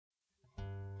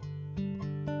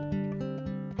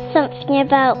something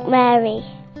about Mary.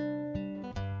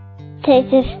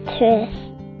 Totus2us.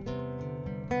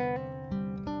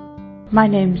 My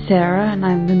name's Sarah, and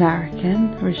I'm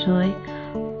American originally.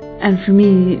 And for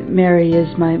me, Mary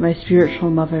is my spiritual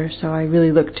mother, so I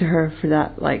really look to her for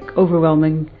that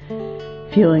overwhelming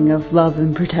feeling of love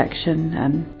and protection,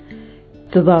 and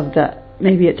the love that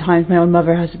maybe at times my own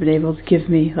mother hasn't been able to give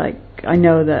me. I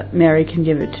know that Mary can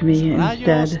give it to me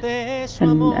instead,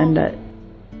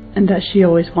 and that she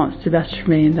always wants the best for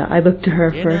me, and that I look to her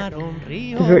for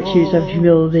the virtues of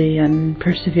humility and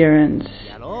perseverance.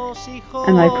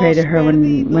 And I pray to her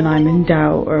when I'm in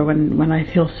doubt, or when I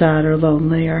feel sad or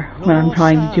lonely, or when I'm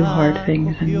trying to do hard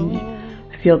things, and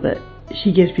I feel that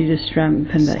she gives me the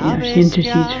strength, and that she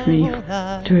intercedes for me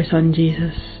to her son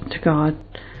Jesus, to God,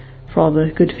 for all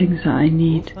the good things that I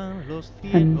need.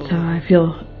 And so I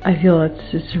feel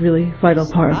it's a really vital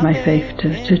part of my faith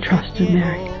to trust in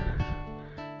Mary.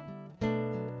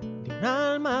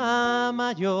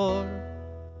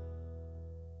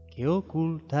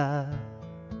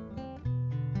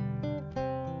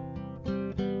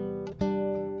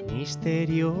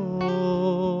 Misterio